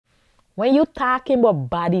When you talking about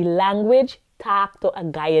body language, talk to a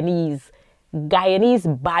Guyanese.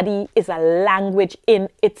 Guyanese body is a language in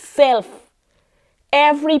itself.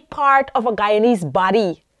 Every part of a Guyanese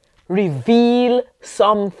body reveal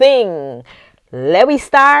something. Let me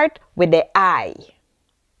start with the eye.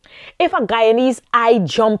 If a Guyanese eye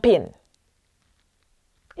jump in,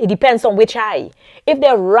 it depends on which eye. If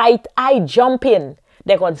their right eye jump in,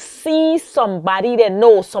 they're going to see somebody they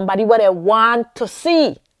know, somebody what they want to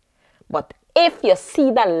see. But if you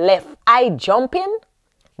see the left eye jump in,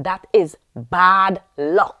 that is bad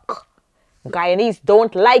luck. Guyanese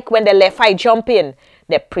don't like when the left eye jump in.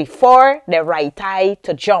 They prefer the right eye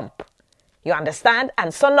to jump. You understand?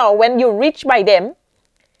 And so now when you reach by them,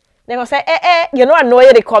 they're going to say, you know I know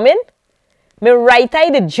you're coming. My right eye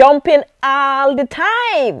they jump in all the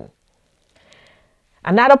time.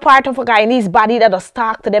 Another part of a Guyanese body that does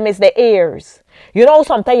talk to them is the ears. You know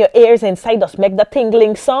sometimes your ears inside does make the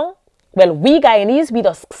tingling song? Well, we Guyanese, we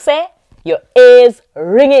just say your ears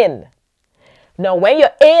ringing. Now, when your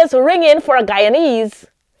ears ringing for a Guyanese,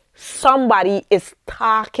 somebody is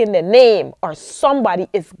talking the name or somebody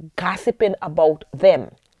is gossiping about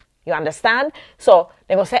them. You understand? So,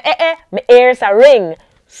 they're going to say, my ears are ring.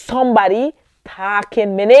 Somebody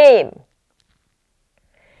talking my name.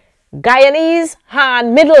 Guyanese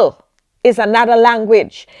hand middle is another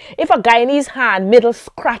language. If a Guyanese hand middle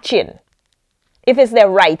scratching, if it's their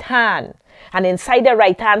right hand, and inside their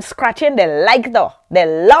right hand scratching, they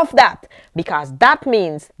love that, because that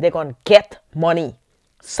means they're going to get money.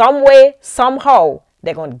 Some way, somehow,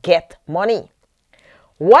 they're going to get money.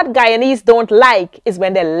 What Guyanese don't like is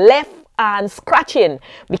when the left hand scratching,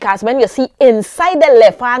 because when you see inside the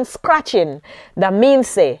left hand scratching, that means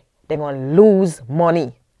say they're going to lose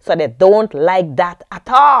money. So they don't like that at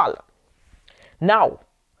all. Now,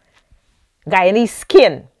 Guyanese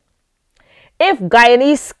skin. If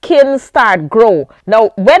Guyanese skin start grow,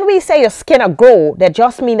 now when we say your skin will grow, that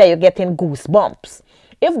just mean that you're getting goosebumps.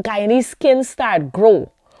 If Guyanese skin start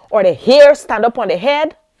grow, or the hair stand up on the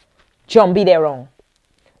head, Jumbie they wrong.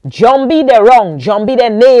 Jumbie they wrong, Jumbie they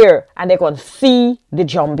near, and they're going to see the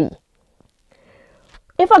Jumbie.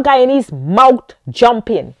 If a Guyanese mouth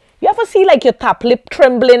jumping, you ever see like your top lip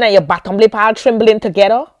trembling and your bottom lip all trembling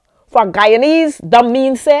together? For Guyanese, that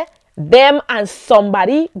means say, them and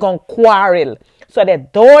somebody gonna quarrel. So they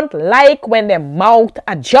don't like when their mouth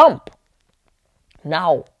a jump.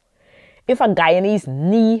 Now, if a Guyanese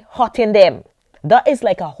knee hot in them, that is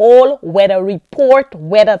like a whole weather report,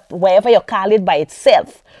 whatever you call it by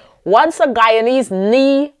itself. Once a Guyanese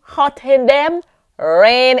knee hot in them,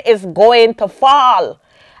 rain is going to fall.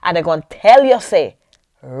 And they're going to tell you, say,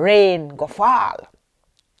 rain go fall.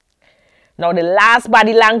 Now, the last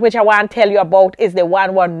body language I want to tell you about is the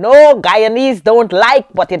one where no Guyanese don't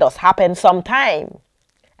like, but it does happen sometime.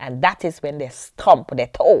 And that is when they stomp their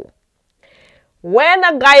toe. When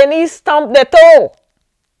a Guyanese stomp their toe,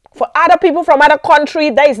 for other people from other country,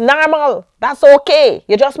 that is normal. That's okay.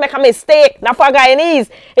 You just make a mistake. Now for Guyanese,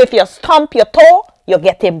 if you stomp your toe, you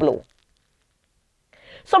get a blow.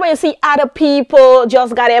 So when you see other people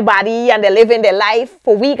just got their body and they're living their life,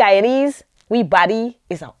 for we Guyanese, we body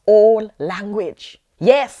is an old language.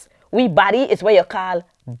 Yes, we body is what you call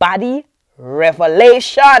body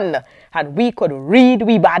revelation. And we could read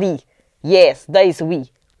we body. Yes, that is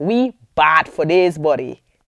we. We bad for this body.